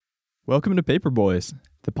Welcome to Paper Boys,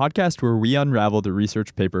 the podcast where we unravel the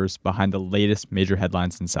research papers behind the latest major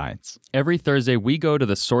headlines in science. Every Thursday, we go to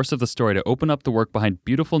the source of the story to open up the work behind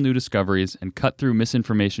beautiful new discoveries and cut through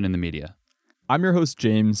misinformation in the media. I'm your host,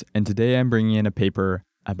 James, and today I'm bringing in a paper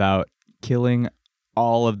about killing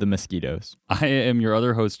all of the mosquitoes. I am your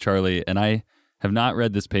other host, Charlie, and I have not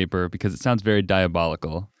read this paper because it sounds very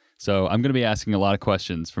diabolical. So I'm going to be asking a lot of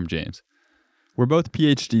questions from James. We're both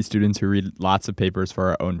PhD students who read lots of papers for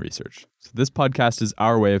our own research. So this podcast is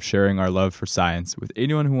our way of sharing our love for science with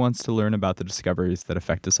anyone who wants to learn about the discoveries that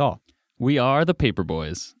affect us all. We are the Paper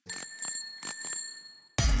Boys.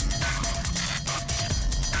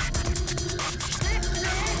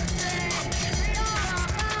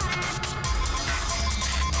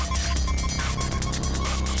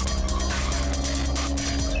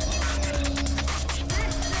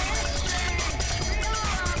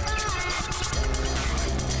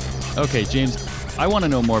 Okay, James, I want to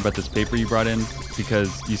know more about this paper you brought in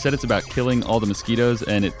because you said it's about killing all the mosquitoes,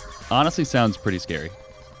 and it honestly sounds pretty scary.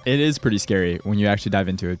 It is pretty scary when you actually dive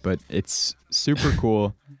into it, but it's super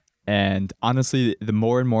cool. And honestly, the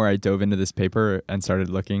more and more I dove into this paper and started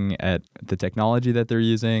looking at the technology that they're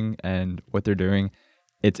using and what they're doing,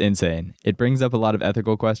 it's insane. It brings up a lot of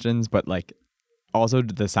ethical questions, but also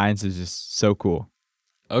the science is just so cool.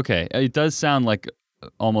 Okay, it does sound like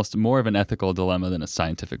almost more of an ethical dilemma than a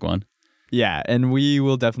scientific one. Yeah, and we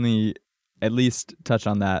will definitely at least touch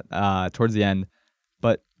on that towards the end.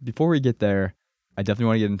 But before we get there, I definitely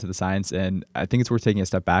want to get into the science, and I think it's worth taking a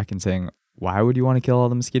step back and saying, why would you want to kill all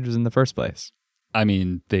the mosquitoes in the first place? I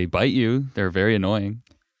mean, they bite you. They're very annoying.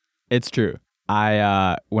 It's true.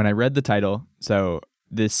 When I read the title, so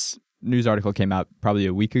this news article came out probably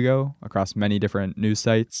a week ago across many different news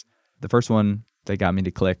sites. The first one that got me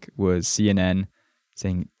to click was CNN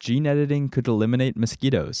saying gene editing could eliminate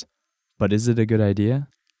mosquitoes. But is it a good idea?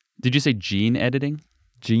 Did you say gene editing?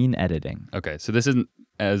 Gene editing. Okay, so this isn't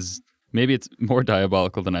as, maybe it's more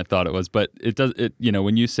diabolical than I thought it was, but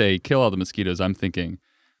when you say kill all the mosquitoes, I'm thinking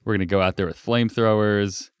we're going to go out there with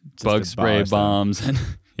flamethrowers, bug spray bombs. And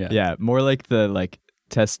yeah, more like the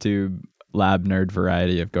test tube lab nerd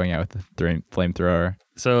variety of going out with the flamethrower.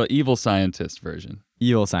 So evil scientist version.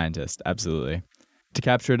 Evil scientist, absolutely. To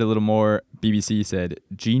capture it a little more, BBC said,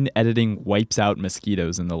 gene editing wipes out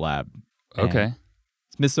mosquitoes in the lab. Okay. And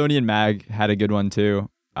Smithsonian Mag had a good one too.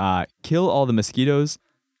 Kill all the mosquitoes? ?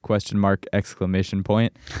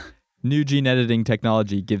 New gene editing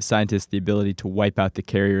technology gives scientists the ability to wipe out the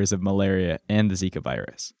carriers of malaria and the Zika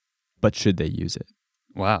virus. But should they use it?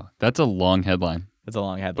 Wow, that's a long headline. That's a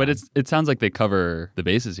long headline. But it sounds like they cover the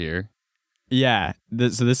bases here. Yeah.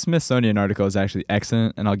 So this Smithsonian article is actually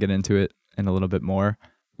excellent, and I'll get into it in a little bit more.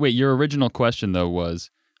 Wait, your original question, though, was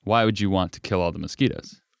why would you want to kill all the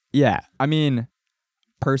mosquitoes? Yeah. I mean,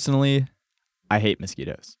 personally, I hate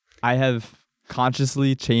mosquitoes. I have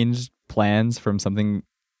consciously changed plans from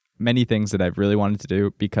many things that I've really wanted to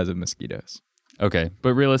do because of mosquitoes. Okay,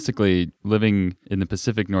 but realistically, living in the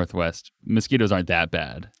Pacific Northwest, mosquitoes aren't that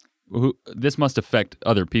bad. This must affect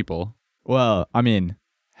other people. Well, I mean,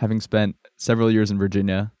 having spent several years in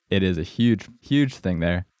Virginia, it is a huge, huge thing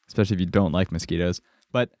there, especially if you don't like mosquitoes.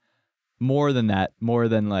 But more than that, more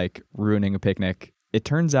than ruining a picnic, it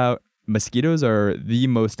turns out mosquitoes are the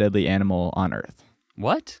most deadly animal on Earth.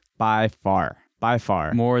 What? By far. By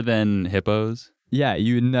far. More than hippos? Yeah,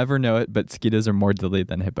 you never know it, but mosquitoes are more deadly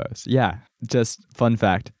than hippos. Yeah, just fun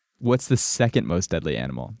fact. What's the second most deadly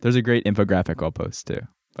animal? There's a great infographic I'll post too.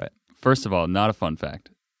 But first of all, not a fun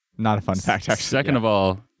fact. Not a fun fact, actually. Second of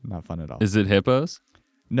all, not fun at all. Is it hippos?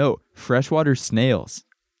 No, freshwater snails.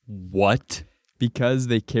 What? Because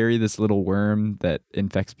they carry this little worm that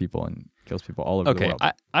infects people and kills people all over the world.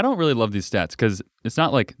 Okay, I don't really love these stats because it's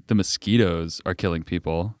not like the mosquitoes are killing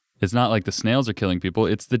people. It's not like the snails are killing people.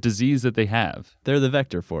 It's the disease that they have. They're the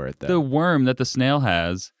vector for it, though. The worm that the snail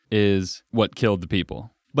has is what killed the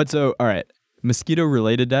people. But so, all right,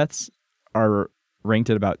 mosquito-related deaths are ranked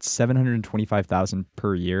at about 725,000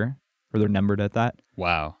 per year, or they're numbered at that.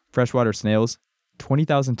 Wow. Freshwater snails,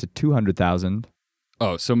 20,000 to 200,000.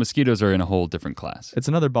 Oh, so mosquitoes are in a whole different class. It's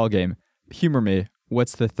another ballgame. Humor me.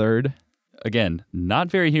 What's the third? Again, not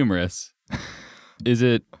very humorous. Is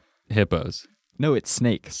it hippos? No, it's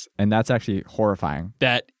snakes, and that's actually horrifying.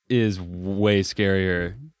 That is way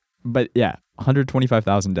scarier. But yeah,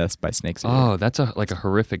 125,000 deaths by snakes a year. Oh, that's a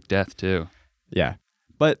horrific death too. Yeah.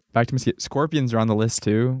 But back to mosquitoes. Scorpions are on the list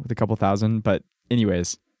too, with a couple thousand. But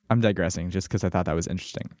anyways, I'm digressing just because I thought that was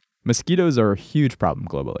interesting. Mosquitoes are a huge problem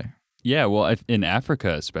globally. Yeah, well, in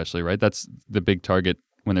Africa especially, right? That's the big target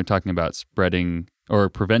when they're talking about spreading or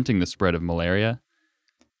preventing the spread of malaria.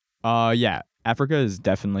 Yeah. Africa is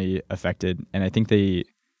definitely affected, and I think they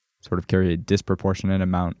sort of carry a disproportionate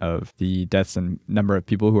amount of the deaths and number of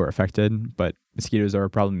people who are affected. But mosquitoes are a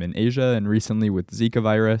problem in Asia, and recently with Zika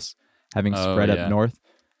virus having spread up north.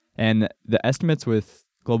 And the estimates with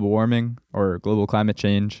global warming or global climate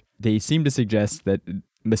change, they seem to suggest that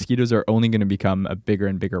mosquitoes are only going to become a bigger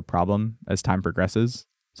and bigger problem as time progresses.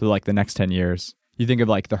 So like the next 10 years, you think of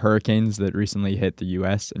like the hurricanes that recently hit the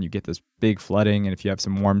US and you get this big flooding. And if you have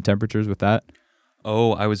some warm temperatures with that.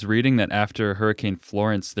 Oh, I was reading that after Hurricane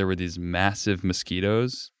Florence, there were these massive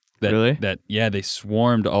mosquitoes. Really? They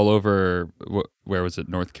swarmed all over, where was it,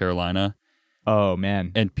 North Carolina? Oh,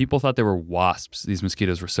 man. And people thought they were wasps. These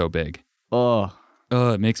mosquitoes were so big. Oh,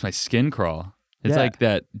 it makes my skin crawl. It's like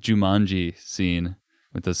that Jumanji scene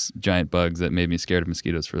with those giant bugs that made me scared of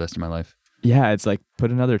mosquitoes for the rest of my life. Yeah, it's like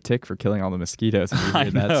put another tick for killing all the mosquitoes. I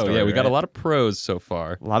know. That story, we got a lot of pros so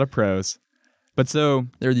far. A lot of pros. But so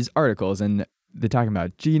there are these articles and they're talking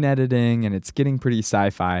about gene editing and it's getting pretty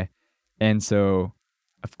sci-fi. And so,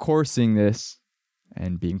 of course, seeing this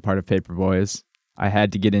and being part of Paperboys, I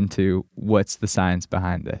had to get into what's the science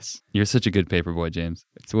behind this. You're such a good paperboy, James.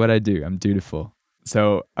 It's what I do. I'm dutiful.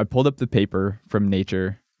 So I pulled up the paper from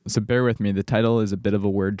Nature. So bear with me. The title is a bit of a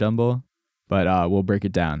word jumble, but we'll break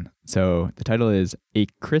it down. So the title is A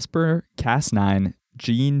CRISPR-Cas9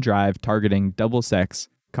 Gene Drive Targeting Double Sex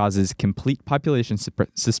Causes Complete Population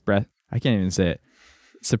Suppression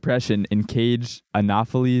in Caged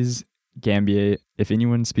Anopheles gambiae. If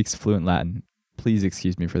anyone speaks fluent Latin, please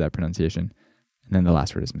excuse me for that pronunciation. And then the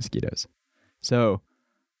last word is mosquitoes. So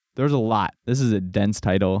there's a lot. This is a dense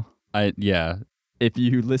title. If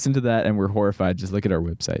you listen to that and we're horrified, just look at our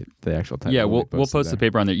website, the actual title. Yeah, we'll post the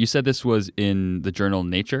paper on there. You said this was in the journal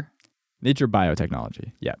Nature? Nature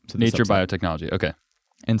Biotechnology. Yeah. So Nature Biotechnology. Okay.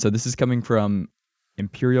 And so this is coming from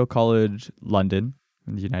Imperial College London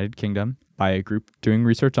in the United Kingdom by a group doing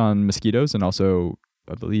research on mosquitoes and also,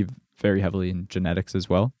 I believe, very heavily in genetics as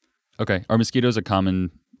well. Okay. Are mosquitoes a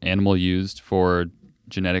common animal used for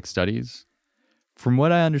genetic studies? From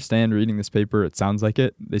what I understand reading this paper, it sounds like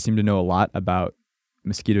it. They seem to know a lot about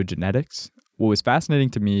mosquito genetics. What was fascinating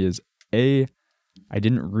to me is, I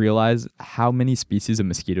didn't realize how many species of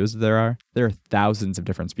mosquitoes there are. There are thousands of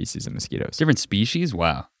different species of mosquitoes. Different species?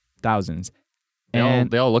 Wow. Thousands. They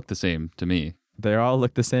all look the same to me. They all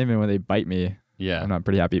look the same, and when they bite me, I'm not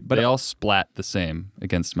pretty happy. But they all splat the same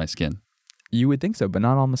against my skin. You would think so, but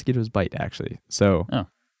not all mosquitoes bite, actually. So,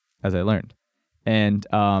 as I learned. And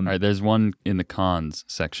all right, there's one in the cons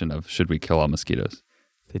section of should we kill all mosquitoes?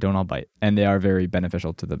 They don't all bite, and they are very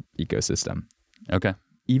beneficial to the ecosystem. Okay.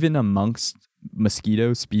 Even amongst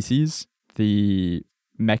mosquito species, the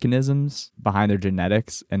mechanisms behind their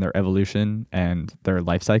genetics and their evolution and their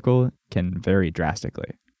life cycle can vary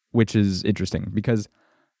drastically, which is interesting because,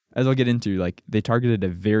 as I'll get into, like they targeted a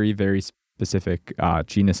very, very specific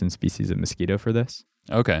genus and species of mosquito for this.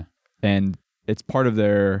 Okay. And it's part of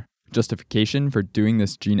their justification for doing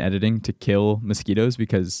this gene editing to kill mosquitoes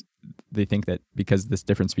because they think that because this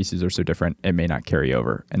different species are so different, it may not carry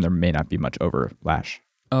over and there may not be much overlash.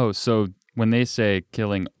 Oh, so when they say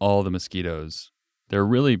killing all the mosquitoes, they're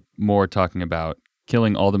really more talking about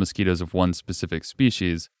killing all the mosquitoes of one specific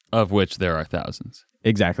species, of which there are thousands.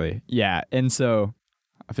 Exactly. Yeah. And so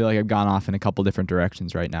I feel like I've gone off in a couple different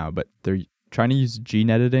directions right now, but they're trying to use gene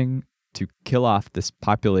editing to kill off this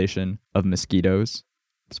population of mosquitoes.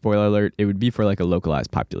 Spoiler alert, it would be for like a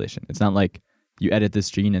localized population. It's not like you edit this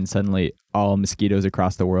gene and suddenly all mosquitoes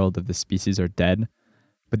across the world of this species are dead.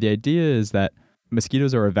 But the idea is that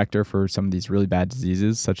mosquitoes are a vector for some of these really bad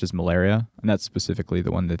diseases, such as malaria. And that's specifically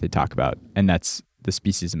the one that they talk about. And that's the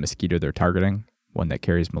species of mosquito they're targeting, one that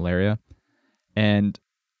carries malaria. And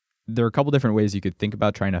there are a couple different ways you could think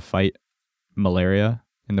about trying to fight malaria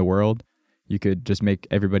in the world. You could just make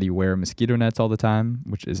everybody wear mosquito nets all the time,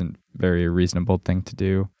 which isn't a very reasonable thing to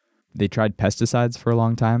do. They tried pesticides for a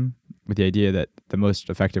long time with the idea that the most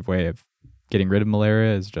effective way of getting rid of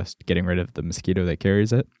malaria is just getting rid of the mosquito that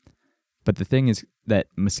carries it. But the thing is that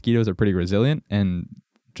mosquitoes are pretty resilient, and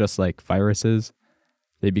just like viruses,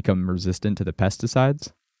 they become resistant to the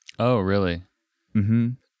pesticides. Oh, really? Mm-hmm.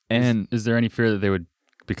 And is there any fear that they would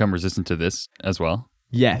become resistant to this as well?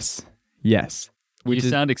 Yes. You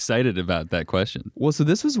sound excited about that question. Well, so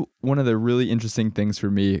this was one of the really interesting things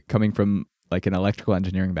for me coming from like an electrical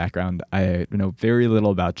engineering background. I know very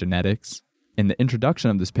little about genetics. In the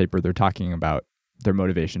introduction of this paper, they're talking about their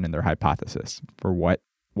motivation and their hypothesis for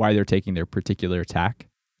why they're taking their particular tack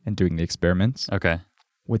and doing the experiments. Okay.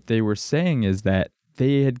 What they were saying is that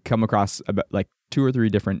they had come across about like 2 or 3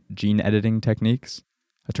 different gene editing techniques.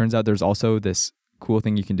 It turns out there's also this cool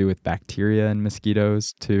thing you can do with bacteria and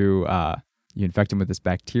mosquitoes to You infect them with this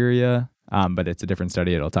bacteria, but it's a different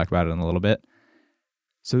study. I'll talk about it in a little bit.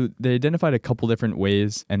 So they identified a couple different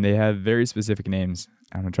ways, and they have very specific names.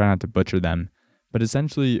 I'm going to try not to butcher them. But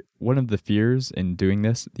essentially, one of the fears in doing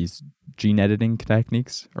this, these gene editing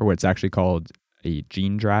techniques, or what's actually called a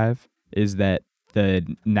gene drive, is that the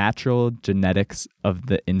natural genetics of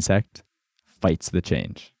the insect fights the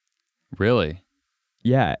change. Really?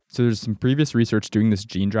 Yeah. So there's some previous research doing this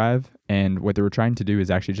gene drive, and what they were trying to do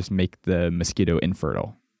is actually just make the mosquito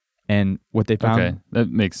infertile. And what they found... Okay, that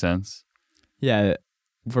makes sense. Yeah.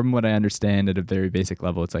 From what I understand at a very basic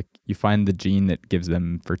level, it's like you find the gene that gives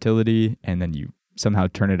them fertility, and then you somehow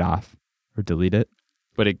turn it off or delete it.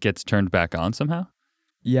 But it gets turned back on somehow?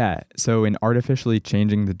 Yeah. So in artificially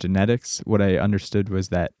changing the genetics, what I understood was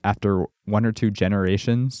that after 1 or 2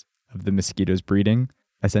 generations of the mosquitoes breeding,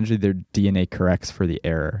 essentially their DNA corrects for the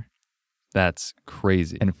error. That's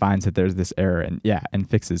crazy. And finds that there's this error and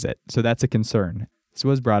fixes it. So that's a concern. This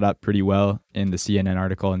was brought up pretty well in the CNN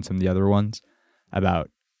article and some of the other ones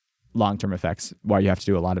about long-term effects, why you have to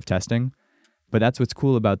do a lot of testing. But that's what's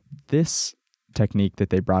cool about this technique that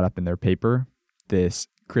they brought up in their paper, this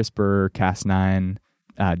CRISPR-Cas9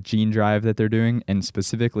 gene drive that they're doing, and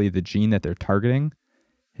specifically the gene that they're targeting,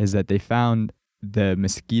 is that they found the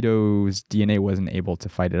mosquito's DNA wasn't able to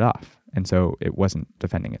fight it off. And so it wasn't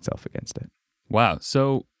defending itself against it. Wow.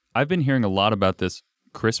 So I've been hearing a lot about this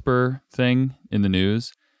CRISPR thing in the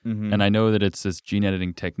news, and I know that it's this gene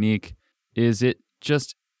editing technique. Is it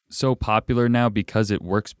just so popular now because it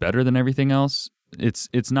works better than everything else?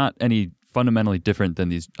 It's not any fundamentally different than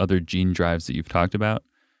these other gene drives that you've talked about?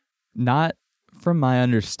 Not from my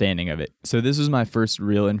understanding of it. So this was my first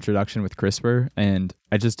real introduction with CRISPR, and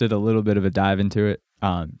I just did a little bit of a dive into it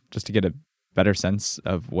just to get a better sense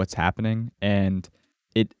of what's happening. And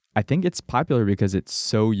I think it's popular because it's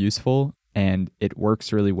so useful and it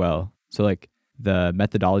works really well. So like the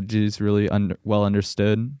methodology is really well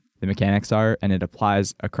understood, the mechanics are, and it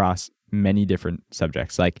applies across many different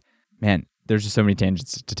subjects. Like, man, there's just so many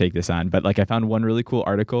tangents to take this on. But like I found one really cool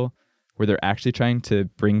article where they're actually trying to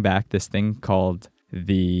bring back this thing called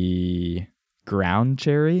the ground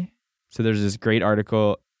cherry. So there's this great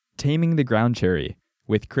article, Taming the Ground Cherry.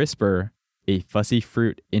 With CRISPR, a fussy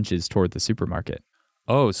fruit inches toward the supermarket.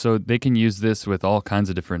 Oh, so they can use this with all kinds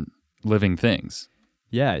of different living things.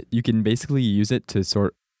 Yeah, you can basically use it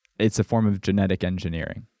to it's a form of genetic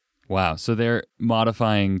engineering. Wow, so they're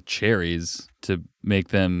modifying cherries to make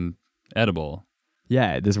them edible.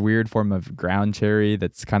 Yeah, this weird form of ground cherry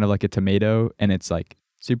that's kind of like a tomato, and it's like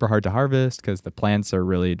super hard to harvest because the plants are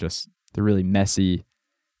they're really messy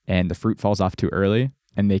and the fruit falls off too early,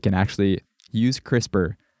 and they can actually use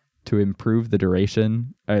CRISPR to improve the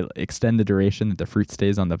duration, extend the duration that the fruit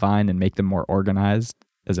stays on the vine and make them more organized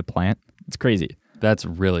as a plant. It's crazy. That's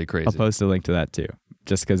really crazy. I'll post a link to that too,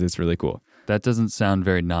 just because it's really cool. That doesn't sound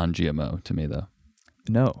very non-GMO to me, though.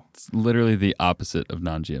 No. It's literally the opposite of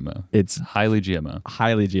non-GMO. It's highly GMO.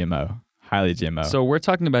 Highly GMO. Highly GMO. So we're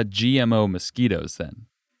talking about GMO mosquitoes then.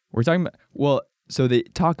 We're talking about, well, so they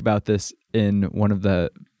talk about this in one of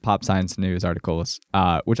the Pop Science News articles,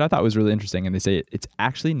 which I thought was really interesting. And they say it's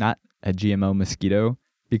actually not a GMO mosquito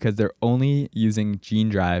because they're only using gene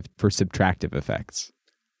drive for subtractive effects.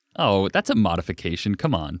 Oh, that's a modification.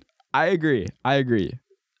 Come on. I agree. I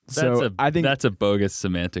think that's a bogus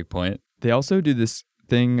semantic point. They also do this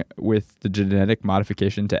thing with the genetic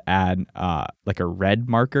modification to add like a red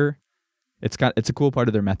marker. It's a cool part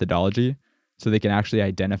of their methodology. So they can actually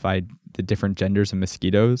identify the different genders of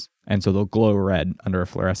mosquitoes. And so they'll glow red under a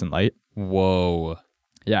fluorescent light. Whoa.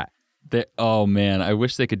 Yeah. Oh, man. I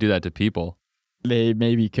wish they could do that to people. They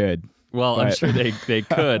maybe could. Well, I'm sure they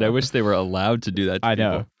could. I wish they were allowed to do that to people. I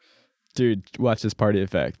know. Dude, watch this party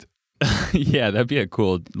effect. Yeah, that'd be a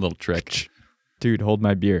cool little trick. Dude, hold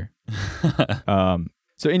my beer.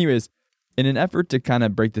 So anyways, in an effort to kind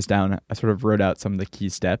of break this down, I sort of wrote out some of the key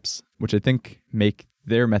steps, which I think make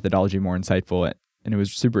their methodology more insightful, and it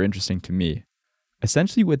was super interesting to me.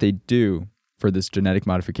 Essentially what they do for this genetic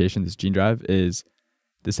modification, this gene drive, is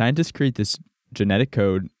the scientists create this genetic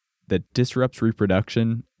code that disrupts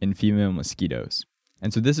reproduction in female mosquitoes.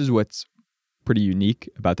 And so this is what's pretty unique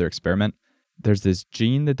about their experiment. There's this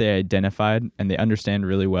gene that they identified and they understand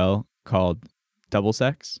really well called double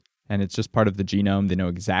sex, and it's just part of the genome. They know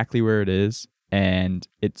exactly where it is, and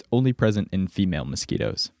it's only present in female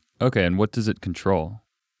mosquitoes. Okay, and what does it control?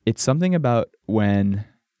 It's something about when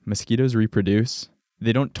mosquitoes reproduce,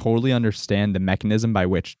 they don't totally understand the mechanism by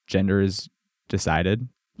which gender is decided,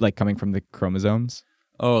 like coming from the chromosomes.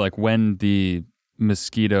 Oh, like when the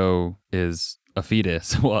mosquito is a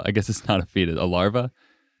fetus. Well, I guess it's not a fetus, a larva?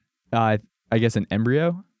 I guess an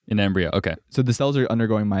embryo? In embryo. Okay. So the cells are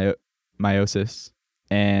undergoing meiosis,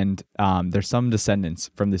 and there's some descendants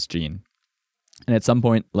from this gene. And at some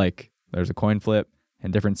point, like there's a coin flip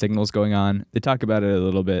and different signals going on. They talk about it a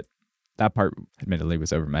little bit. That part, admittedly,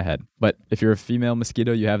 was over my head. But if you're a female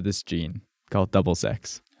mosquito, you have this gene called double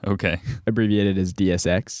sex. Okay. Abbreviated as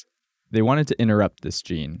DSX. They wanted to interrupt this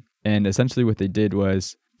gene. And essentially what they did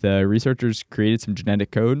was the researchers created some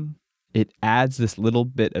genetic code. It adds this little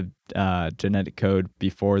bit of genetic code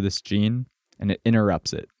before this gene, and it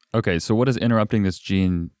interrupts it. Okay, so what does interrupting this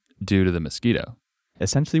gene do to the mosquito?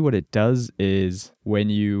 Essentially what it does is when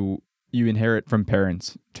you inherit from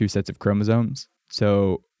parents 2 sets of chromosomes.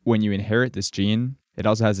 So when you inherit this gene, it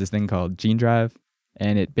also has this thing called gene drive,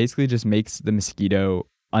 and it basically just makes the mosquito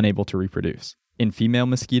unable to reproduce. In female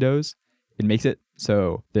mosquitoes, it makes it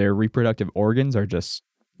so their reproductive organs are just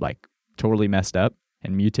like totally messed up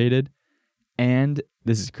and mutated. And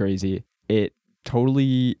this is crazy. It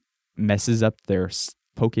totally messes up their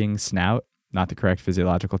poking snout, not the correct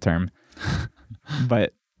physiological term,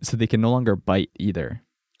 but so they can no longer bite either.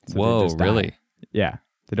 So whoa, really? Yeah.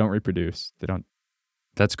 They don't reproduce. They don't.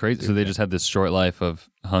 That's crazy. So they just have this short life of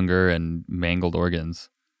hunger and mangled organs.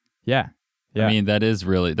 Yeah. Yeah. I mean, that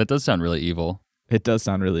does sound really evil. It does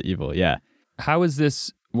sound really evil. Yeah. How is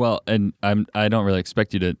this? Well, and I don't really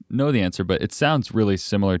expect you to know the answer, but it sounds really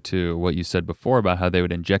similar to what you said before about how they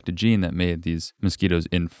would inject a gene that made these mosquitoes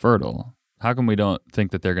infertile. How come we don't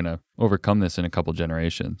think that they're going to overcome this in a couple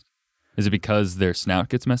generations? Is it because their snout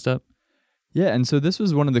gets messed up? Yeah, and so this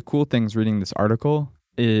was one of the cool things reading this article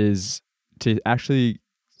is to actually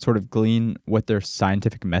sort of glean what their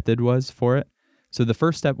scientific method was for it. So the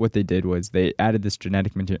first step, what they did was they added this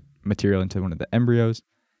genetic material into one of the embryos,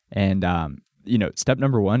 and step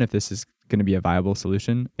number one, if this is going to be a viable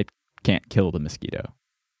solution, it can't kill the mosquito.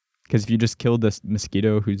 Because if you just kill this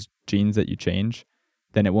mosquito whose genes that you change,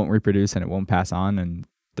 then it won't reproduce and it won't pass on, and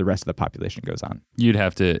the rest of the population goes on. You'd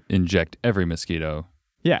have to inject every mosquito.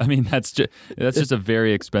 Yeah. I mean, that's just a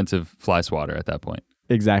very expensive fly swatter at that point.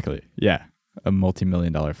 Exactly. Yeah. A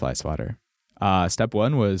multi-million-dollar fly swatter. Step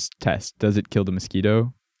one was test. Does it kill the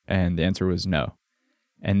mosquito? And the answer was no.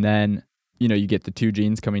 And then, you get the 2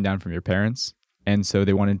 genes coming down from your parents. And so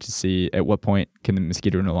they wanted to see at what point can the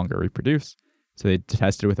mosquito no longer reproduce. So they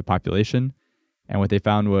tested with a population. And what they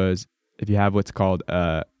found was if you have what's called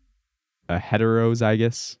a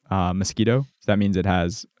heterozygous mosquito, so that means it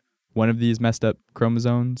has one of these messed up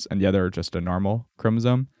chromosomes and the other just a normal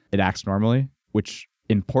chromosome, it acts normally, which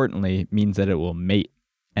importantly means that it will mate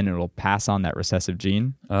and it will pass on that recessive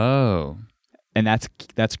gene. Oh. And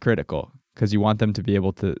that's critical because you want them to be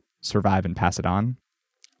able to survive and pass it on.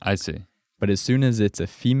 I see. But as soon as it's a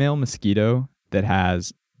female mosquito that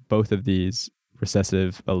has both of these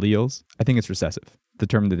recessive alleles, I think it's recessive. The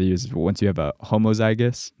term that they use is once you have a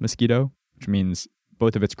homozygous mosquito, which means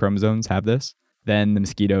both of its chromosomes have this, then the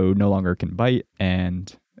mosquito no longer can bite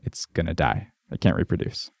and it's going to die. It can't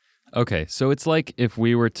reproduce. Okay, so it's like if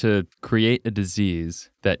we were to create a disease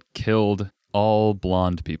that killed all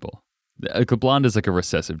blonde people. Blonde is like a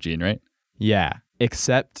recessive gene, right? Yeah,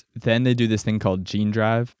 except then they do this thing called gene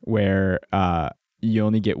drive where you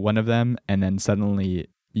only get one of them and then suddenly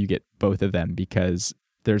you get both of them because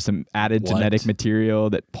there's some added genetic material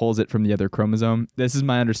that pulls it from the other chromosome. This is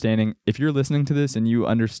my understanding. If you're listening to this and you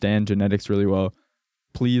understand genetics really well,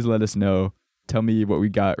 please let us know. Tell me what we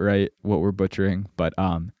got right, what we're butchering. But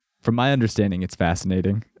from my understanding, it's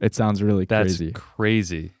fascinating. It sounds really crazy. That's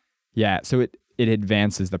crazy. Yeah, so it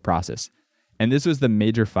advances the process. And this was the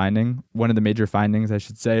major finding. One of the major findings, I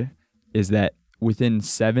should say, is that within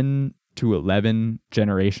 7 to 11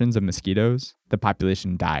 generations of mosquitoes, the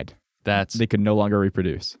population died. They could no longer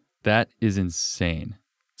reproduce. That is insane.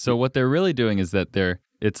 So what they're really doing is that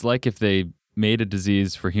it's like if they made a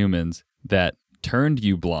disease for humans that turned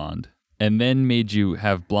you blonde and then made you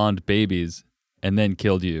have blonde babies and then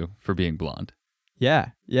killed you for being blonde. Yeah.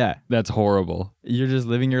 That's horrible. You're just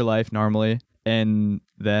living your life normally and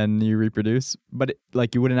then you reproduce, but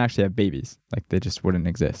you wouldn't actually have babies. Like they just wouldn't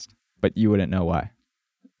exist, but you wouldn't know why.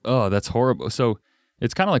 Oh, that's horrible. So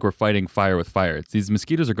it's kind of like we're fighting fire with fire. These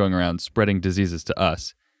mosquitoes are going around spreading diseases to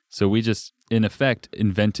us. So we just, in effect,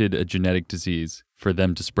 invented a genetic disease for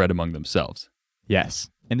them to spread among themselves. Yes.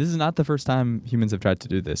 And this is not the first time humans have tried to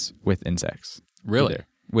do this with insects. Really? Either.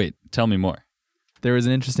 Wait, tell me more. There was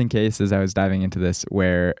an interesting case as I was diving into this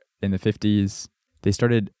where in the 50s, they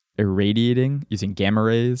started irradiating using gamma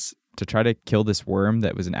rays to try to kill this worm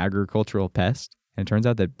that was an agricultural pest. And it turns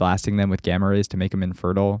out that blasting them with gamma rays to make them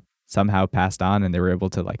infertile somehow passed on and they were able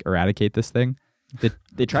to eradicate this thing.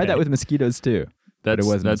 They tried that with mosquitoes too. But it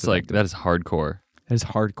wasn't that is hardcore. That is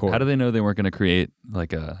hardcore. How do they know they weren't going to create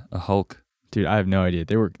like a Hulk? Dude, I have no idea.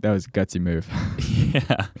 That was a gutsy move.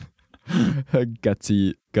 Yeah. A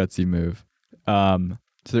gutsy move. So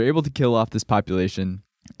they're able to kill off this population.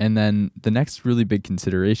 And then the next really big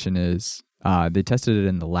consideration is they tested it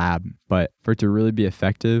in the lab, but for it to really be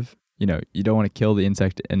effective, you don't want to kill the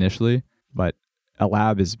insect initially, but a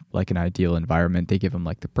lab is like an ideal environment. They give them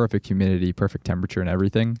like the perfect humidity, perfect temperature and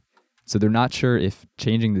everything. So they're not sure if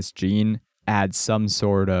changing this gene adds some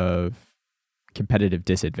sort of competitive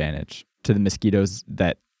disadvantage to the mosquitoes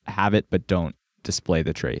that have it but don't display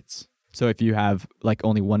the traits. So if you have like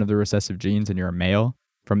only one of the recessive genes and you're a male,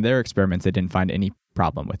 from their experiments, they didn't find any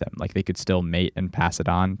problem with them. Like they could still mate and pass it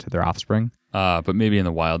on to their offspring. But maybe in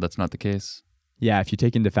the wild, that's not the case. Yeah, if you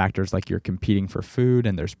take into factors like you're competing for food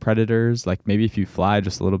and there's predators, like maybe if you fly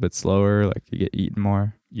just a little bit slower, like you get eaten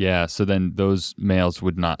more. Yeah, so then those males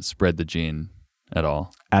would not spread the gene at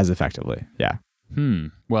all. As effectively, yeah.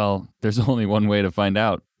 Well, there's only one way to find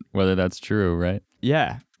out whether that's true, right?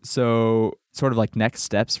 Yeah. So sort of like next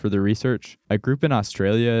steps for the research, a group in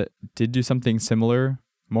Australia did do something similar,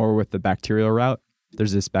 more with the bacterial route.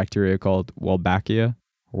 There's this bacteria called Wolbachia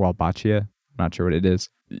or Wolbachia. I'm not sure what it is.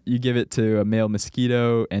 You give it to a male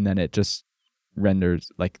mosquito and then it just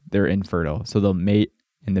renders like they're infertile. So they'll mate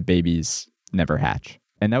and the babies never hatch.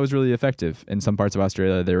 And that was really effective. In some parts of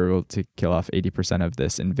Australia, they were able to kill off 80% of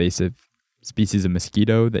this invasive species of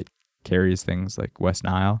mosquito that carries things like West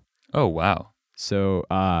Nile. Oh, wow. So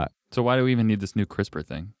why do we even need this new CRISPR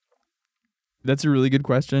thing? That's a really good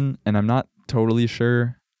question, and I'm not totally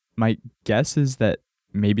sure. My guess is that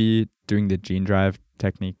maybe doing the gene drive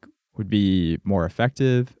technique would be more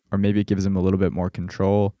effective, or maybe it gives them a little bit more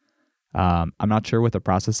control. I'm not sure what the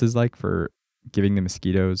process is like for giving the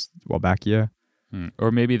mosquitoes Wolbachia.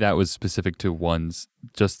 Or maybe that was specific to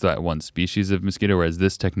just that one species of mosquito, whereas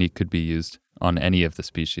this technique could be used on any of the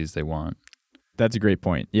species they want. That's a great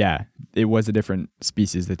point. Yeah, it was a different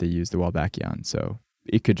species that they used the Wolbachia on, so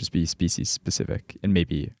it could just be species specific, and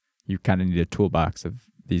maybe you kind of need a toolbox of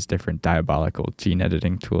these different diabolical gene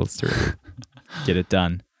editing tools to really get it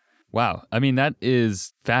done. Wow. I mean, that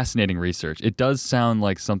is fascinating research. It does sound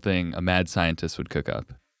like something a mad scientist would cook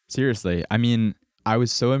up. Seriously. I mean, I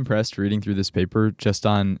was so impressed reading through this paper just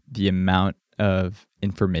on the amount of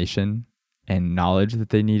information and knowledge that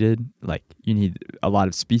they needed. Like, you need a lot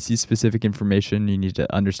of species-specific information. You need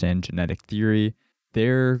to understand genetic theory.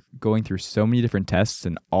 They're going through so many different tests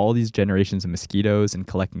and all these generations of mosquitoes and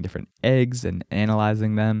collecting different eggs and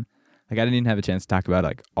analyzing them. Like, I didn't even have a chance to talk about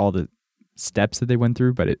like all the steps that they went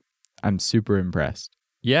through, but I'm super impressed.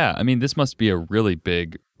 Yeah, I mean, this must be a really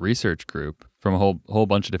big research group from a whole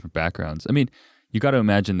bunch of different backgrounds. I mean, you got to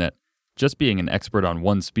imagine that just being an expert on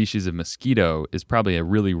one species of mosquito is probably a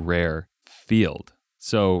really rare field.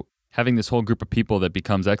 So having this whole group of people that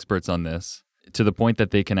becomes experts on this to the point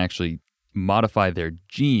that they can actually modify their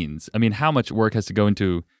genes. I mean, how much work has to go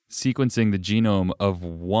into sequencing the genome of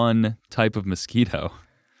one type of mosquito?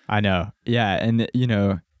 I know. Yeah. And,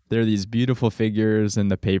 there are these beautiful figures in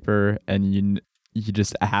the paper, and you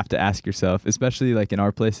just have to ask yourself, especially like in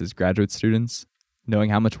our place as graduate students, knowing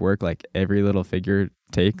how much work like every little figure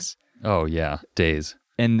takes. Oh, yeah. Days.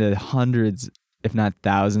 And the hundreds, if not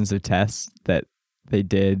thousands of tests that they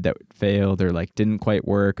did that failed or like didn't quite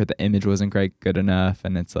work, or the image wasn't quite good enough.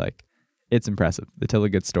 And it's like, it's impressive. They tell a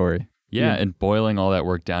good story. Yeah, and boiling all that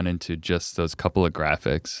work down into just those couple of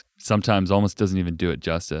graphics sometimes almost doesn't even do it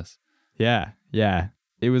justice. Yeah.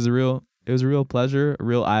 It was a real pleasure, a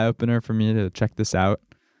real eye-opener for me to check this out.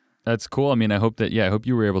 That's cool. I mean, I hope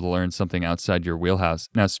you were able to learn something outside your wheelhouse.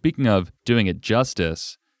 Now, speaking of doing it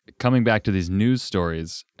justice, coming back to these news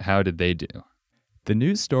stories, how did they do? The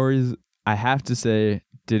news stories, I have to say,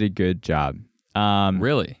 did a good job.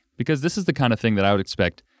 Really? Because this is the kind of thing that I would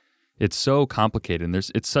expect. It's so complicated, and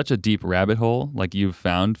it's such a deep rabbit hole, like you've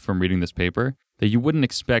found from reading this paper, that you wouldn't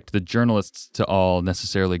expect the journalists to all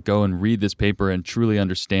necessarily go and read this paper and truly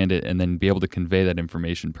understand it and then be able to convey that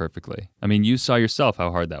information perfectly. I mean, you saw yourself how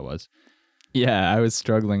hard that was. Yeah, I was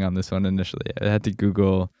struggling on this one initially. I had to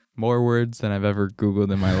Google more words than I've ever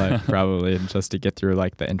Googled in my life, probably, and just to get through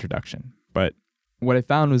like the introduction. But what I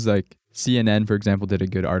found was like CNN, for example, did a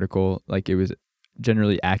good article. Like, it was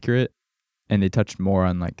generally accurate, and they touched more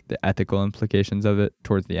on like the ethical implications of it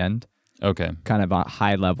towards the end. Okay. Kind of a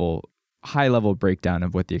high level breakdown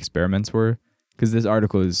of what the experiments were, because this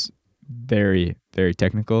article is very, very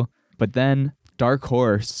technical. But then Dark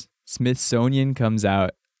Horse, Smithsonian comes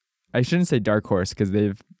out. I shouldn't say Dark Horse because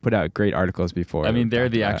they've put out great articles before. I mean, they're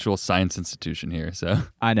the actual science institution here, so.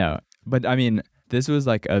 I know. But I mean, this was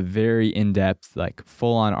like a very in-depth, like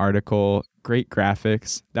full-on article, great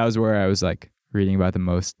graphics. That was where I was like reading about the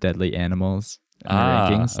most deadly animals and the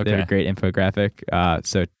rankings. Okay. They have a great infographic.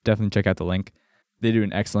 So definitely check out the link. They do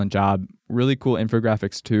an excellent job. Really cool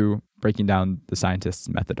infographics too, breaking down the scientists'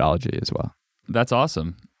 methodology as well. That's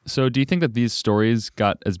awesome. So do you think that these stories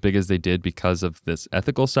got as big as they did because of this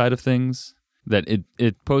ethical side of things? That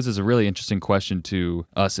it poses a really interesting question to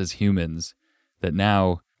us as humans, that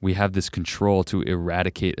now we have this control to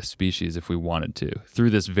eradicate a species if we wanted to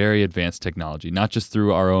through this very advanced technology, not just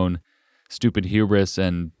through our own stupid hubris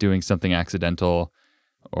and doing something accidental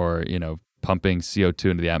or, pumping CO2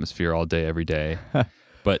 into the atmosphere all day, every day,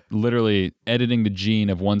 but literally editing the gene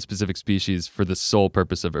of one specific species for the sole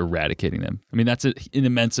purpose of eradicating them. I mean, that's an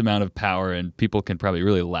immense amount of power, and people can probably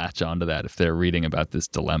really latch onto that if they're reading about this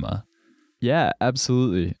dilemma. Yeah,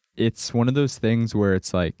 absolutely. It's one of those things where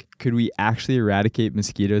it's like, could we actually eradicate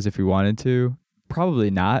mosquitoes if we wanted to? Probably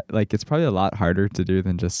not. Like, it's probably a lot harder to do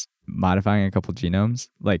than just modifying a couple genomes.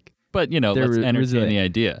 Like, but, let's entertain the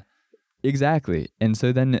idea. Exactly. And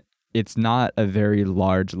so then it's not a very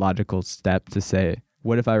large logical step to say,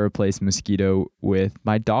 what if I replace mosquito with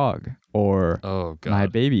my dog or my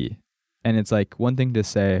baby? And it's like one thing to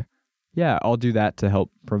say, yeah, I'll do that to help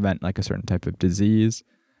prevent like a certain type of disease,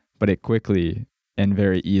 but it quickly and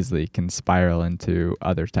very easily can spiral into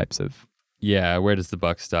other types of... Yeah, where does the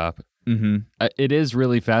buck stop? Mm-hmm. It is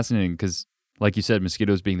really fascinating because, like you said,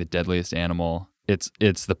 mosquitoes being the deadliest animal, it's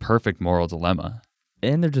the perfect moral dilemma.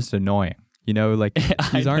 And they're just annoying. Like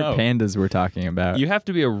these aren't pandas we're talking about. You have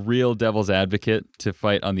to be a real devil's advocate to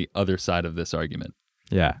fight on the other side of this argument.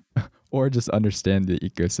 Yeah. Or just understand the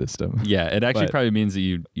ecosystem. Yeah, it actually probably means that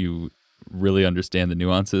you really understand the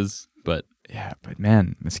nuances, but... Yeah, but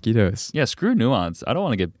man, mosquitoes. Yeah, screw nuance. I don't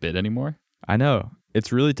want to get bit anymore. I know.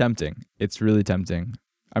 It's really tempting.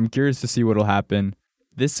 I'm curious to see what'll happen.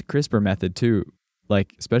 This CRISPR method too,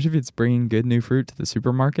 like especially if it's bringing good new fruit to the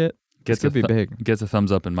supermarket, this could be big. Gets a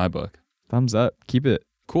thumbs up in my book. Thumbs up. Keep it.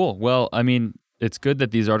 Cool. Well, I mean, it's good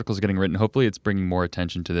that these articles are getting written. Hopefully it's bringing more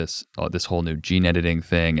attention to this whole new gene editing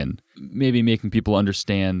thing and maybe making people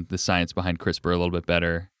understand the science behind CRISPR a little bit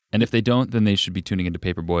better. And if they don't, then they should be tuning into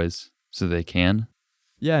Paperboys so they can.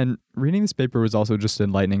 Yeah, and reading this paper was also just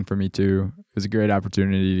enlightening for me too. It was a great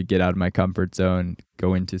opportunity to get out of my comfort zone,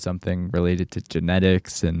 go into something related to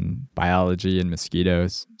genetics and biology and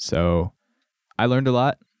mosquitoes. So I learned a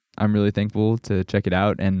lot. I'm really thankful to check it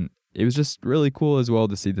out. And it was just really cool as well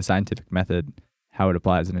to see the scientific method, how it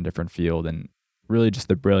applies in a different field, and really just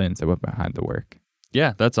the brilliance that went behind the work.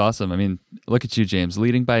 Yeah, that's awesome. I mean, look at you, James,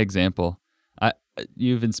 leading by example.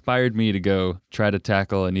 You've inspired me to go try to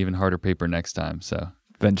tackle an even harder paper next time. So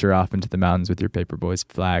venture off into the mountains with your Paperboys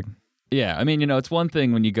flag. Yeah, I mean, it's one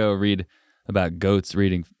thing when you go read about goats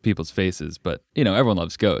reading people's faces, but everyone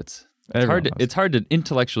loves goats. It's hard to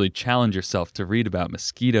intellectually challenge yourself to read about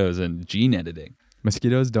mosquitoes and gene editing.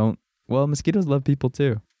 Mosquitoes love people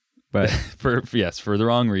too, but for the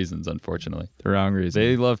wrong reasons, unfortunately. The wrong reasons.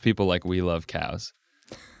 They love people like we love cows.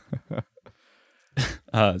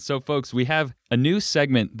 So folks, we have a new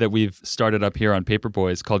segment that we've started up here on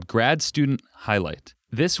Paperboys called Grad Student Highlight.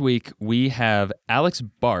 This week, we have Alex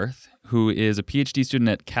Barth, who is a PhD student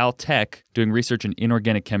at Caltech doing research in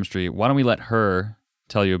inorganic chemistry. Why don't we let her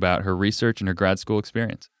tell you about her research and her grad school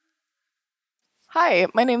experience? Hi,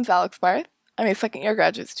 my name's Alex Barth. I'm a second-year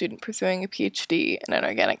graduate student pursuing a PhD in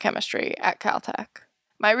inorganic chemistry at Caltech.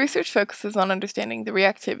 My research focuses on understanding the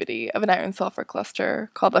reactivity of an iron-sulfur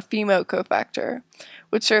cluster called a FeMo cofactor,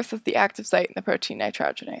 which serves as the active site in the protein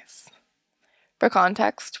nitrogenase. For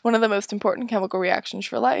context, one of the most important chemical reactions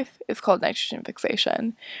for life is called nitrogen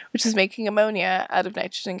fixation, which is making ammonia out of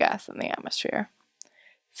nitrogen gas in the atmosphere.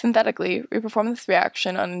 Synthetically, we perform this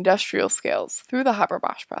reaction on industrial scales through the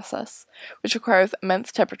Haber-Bosch process, which requires immense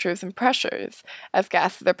temperatures and pressures as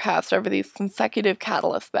gases are passed over these consecutive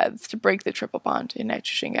catalyst beds to break the triple bond in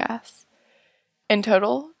nitrogen gas. In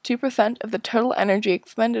total, 2% of the total energy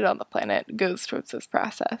expended on the planet goes towards this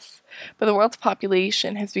process, but the world's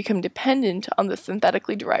population has become dependent on the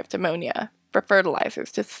synthetically derived ammonia for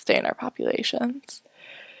fertilizers to sustain our populations.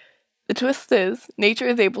 The twist is, nature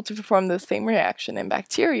is able to perform the same reaction in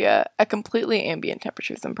bacteria at completely ambient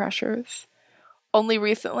temperatures and pressures. Only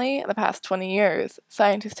recently, in the past 20 years,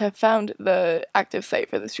 scientists have found the active site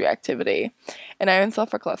for this reactivity, an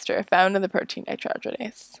iron-sulfur cluster found in the protein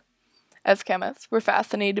nitrogenase. As chemists, we're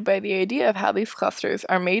fascinated by the idea of how these clusters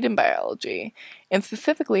are made in biology, and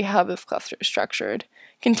specifically how this cluster is structured,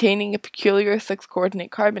 containing a peculiar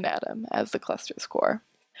 6-coordinate carbon atom as the cluster's core.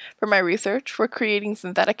 For my research, we're creating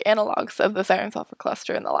synthetic analogs of this iron-sulfur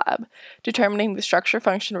cluster in the lab, determining the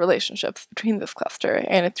structure-function relationships between this cluster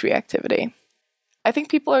and its reactivity. I think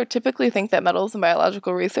people typically think that metals in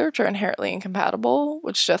biological research are inherently incompatible,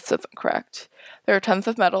 which just isn't correct. There are tons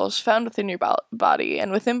of metals found within your body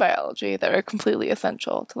and within biology that are completely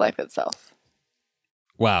essential to life itself.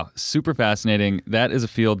 Wow, super fascinating. That is a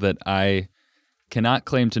field that I cannot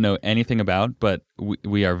claim to know anything about, but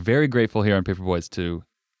we are very grateful here on Paperboys to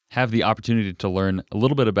have the opportunity to learn a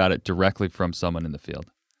little bit about it directly from someone in the field.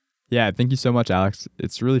 Yeah, thank you so much, Alex.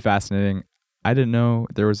 It's really fascinating. I didn't know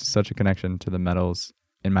there was such a connection to the metals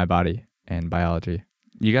in my body and biology.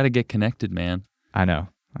 You got to get connected, man. I know.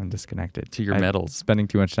 I'm disconnected. To your metals. Spending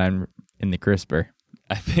too much time in the CRISPR.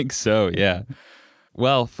 I think so, yeah.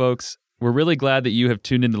 Well, folks, we're really glad that you have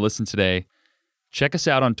tuned in to listen today. Check us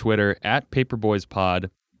out on Twitter at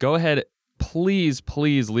PaperboysPod. Go ahead, please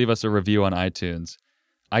leave us a review on iTunes.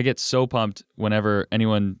 I get so pumped whenever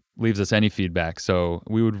anyone leaves us any feedback, so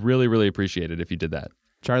we would really appreciate it if you did that.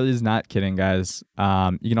 Charlie's not kidding, guys.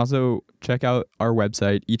 You can also check out our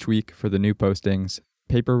website each week for the new postings,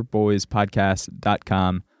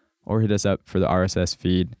 paperboyspodcast.com, or hit us up for the RSS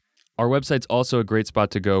feed. Our website's also a great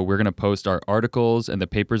spot to go. We're going to post our articles and the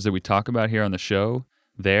papers that we talk about here on the show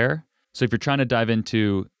there. So if you're trying to dive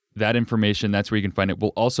into that information, that's where you can find it.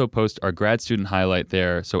 We'll also post our grad student highlight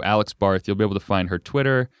there. So Alex Barth, you'll be able to find her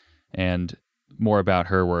Twitter and more about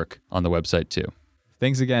her work on the website too.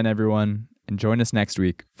 Thanks again, everyone, and join us next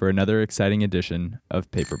week for another exciting edition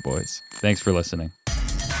of Paper Boys. Thanks for listening.